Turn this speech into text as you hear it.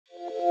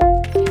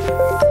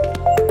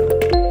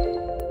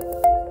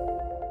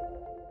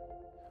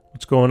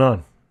going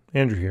on?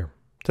 Andrew here.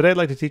 Today I'd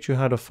like to teach you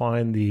how to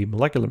find the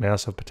molecular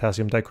mass of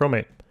potassium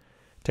dichromate.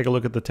 Take a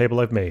look at the table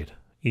I've made.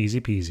 Easy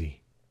peasy.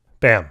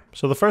 Bam.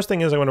 So the first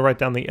thing is I'm going to write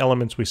down the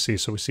elements we see.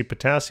 So we see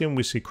potassium,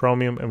 we see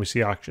chromium, and we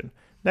see oxygen.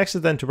 Next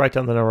is then to write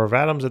down the number of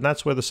atoms, and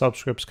that's where the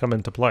subscripts come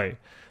into play.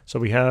 So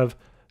we have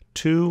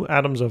 2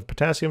 atoms of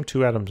potassium,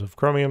 2 atoms of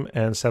chromium,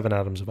 and 7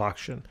 atoms of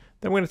oxygen.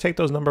 Then we're going to take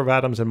those number of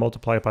atoms and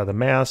multiply it by the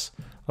mass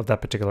of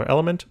that particular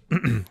element.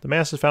 The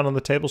mass is found on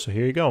the table, so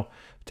here you go.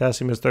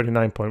 Potassium is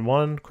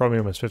 39.1,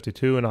 chromium is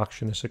 52, and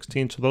oxygen is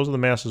 16. So those are the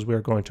masses we are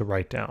going to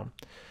write down.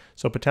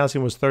 So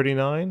potassium was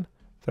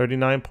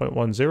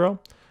 39.10,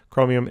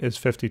 chromium is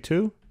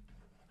 52,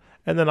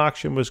 and then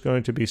oxygen was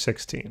going to be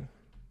 16.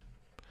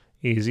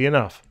 Easy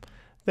enough.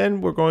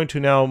 Then we're going to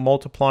now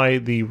multiply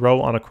the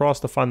row on across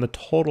to find the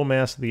total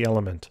mass of the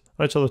element.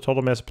 All right, so the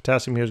total mass of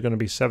potassium here is going to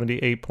be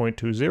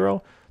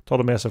 78.20.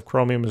 Total mass of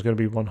chromium is going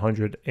to be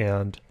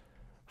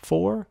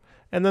 104.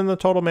 And then the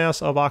total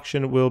mass of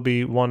oxygen will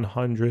be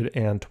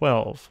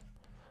 112.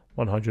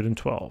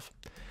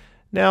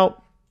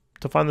 Now,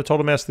 to find the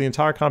total mass of the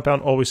entire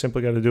compound, all we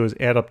simply got to do is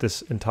add up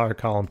this entire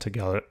column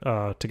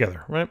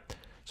together, right?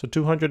 So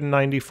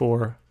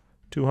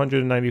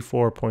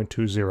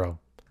 294.20.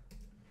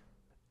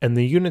 And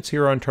the units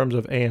here are in terms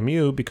of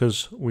AMU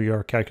because we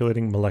are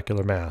calculating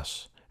molecular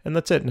mass. And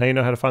that's it. Now you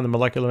know how to find the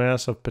molecular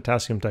mass of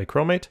potassium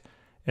dichromate.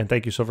 And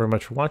thank you so very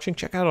much for watching.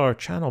 Check out our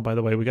channel, by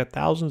the way. We got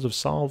thousands of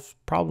solved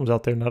problems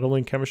out there, not only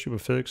in chemistry, but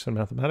physics and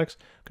mathematics.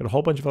 Got a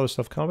whole bunch of other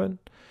stuff coming.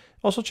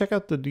 Also, check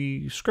out the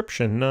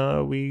description.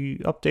 We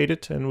update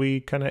it, and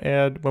we kind of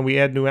add, when we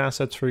add new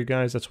assets for you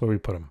guys, that's where we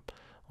put them.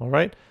 All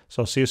right?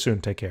 So I'll see you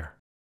soon. Take care.